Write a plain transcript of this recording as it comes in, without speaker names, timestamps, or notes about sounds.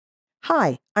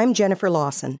Hi, I'm Jennifer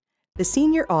Lawson, the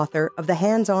senior author of the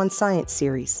Hands-On Science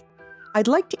series. I'd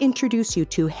like to introduce you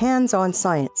to Hands-On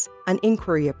Science, an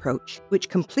inquiry approach, which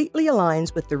completely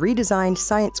aligns with the redesigned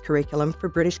science curriculum for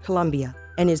British Columbia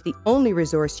and is the only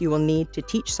resource you will need to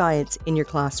teach science in your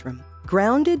classroom.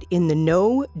 Grounded in the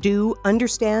Know, Do,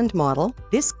 Understand model,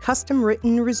 this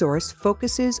custom-written resource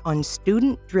focuses on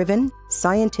student-driven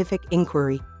scientific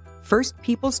inquiry. First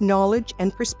People's knowledge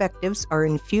and perspectives are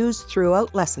infused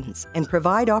throughout lessons and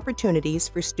provide opportunities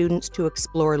for students to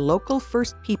explore local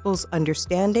First People's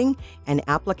understanding and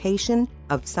application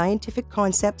of scientific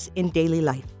concepts in daily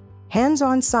life.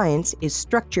 Hands-on science is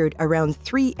structured around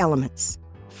three elements.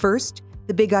 First,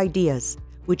 the big ideas,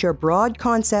 which are broad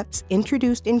concepts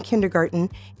introduced in kindergarten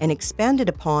and expanded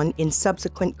upon in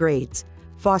subsequent grades,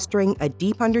 fostering a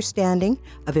deep understanding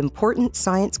of important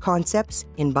science concepts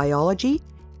in biology,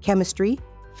 chemistry,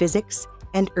 physics,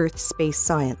 and earth-space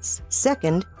science.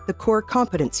 Second, the core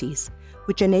competencies,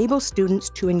 which enable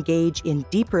students to engage in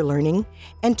deeper learning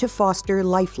and to foster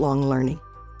lifelong learning.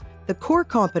 The core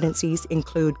competencies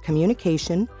include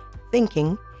communication,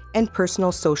 thinking, and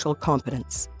personal social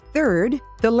competence. Third,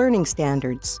 the learning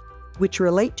standards, which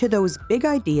relate to those big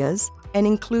ideas and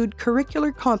include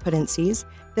curricular competencies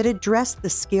that address the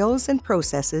skills and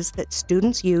processes that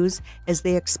students use as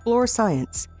they explore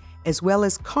science, as well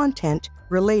as content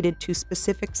related to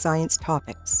specific science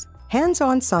topics.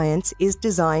 Hands-on science is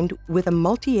designed with a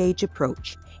multi-age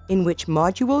approach in which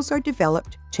modules are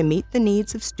developed to meet the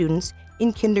needs of students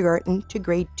in kindergarten to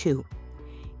grade 2.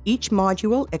 Each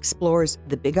module explores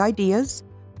the big ideas,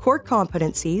 core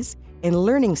competencies, and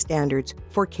learning standards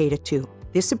for K-2.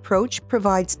 This approach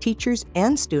provides teachers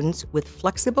and students with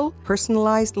flexible,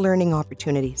 personalized learning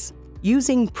opportunities.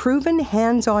 Using proven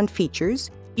hands-on features,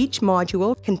 each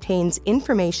module contains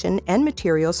information and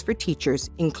materials for teachers,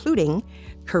 including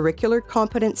curricular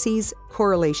competencies,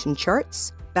 correlation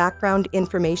charts, background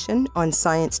information on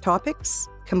science topics,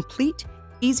 complete,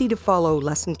 easy-to-follow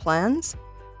lesson plans,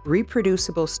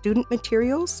 reproducible student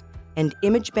materials, and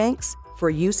image banks for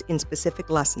use in specific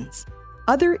lessons.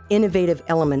 Other innovative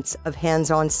elements of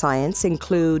hands-on science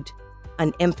include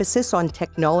an emphasis on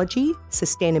technology,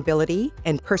 sustainability,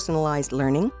 and personalized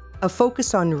learning, a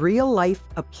focus on real-life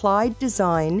applied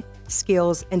design,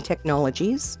 skills, and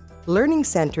technologies, learning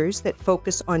centers that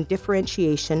focus on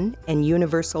differentiation and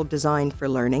universal design for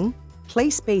learning,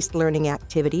 place-based learning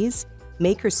activities,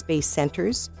 makerspace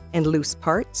centers, and loose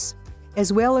parts,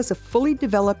 as well as a fully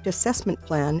developed assessment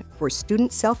plan for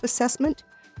student self-assessment,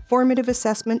 formative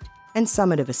assessment, and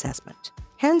summative assessment.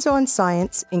 Hands-on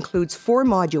science includes 4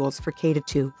 modules for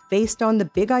K-2, based on the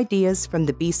big ideas from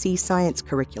the BC Science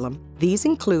curriculum. These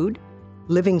include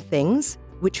Living Things,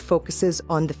 which focuses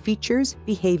on the features,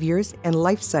 behaviors, and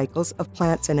life cycles of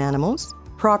plants and animals.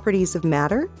 Properties of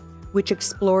Matter, which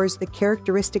explores the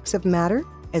characteristics of matter,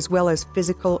 as well as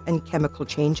physical and chemical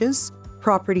changes.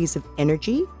 Properties of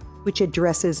Energy, which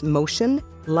addresses motion,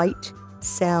 light,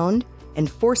 sound,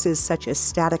 and forces such as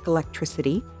static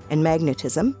electricity and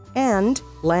magnetism, and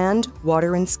Land,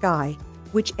 Water, and Sky,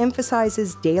 which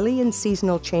emphasizes daily and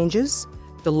seasonal changes,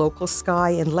 the local sky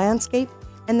and landscape,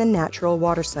 and the natural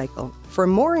water cycle. For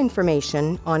more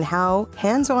information on how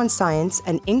hands-on science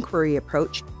and inquiry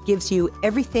approach gives you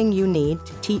everything you need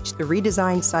to teach the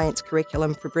redesigned science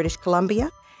curriculum for British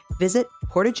Columbia, visit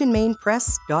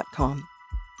portageandmainpress.com.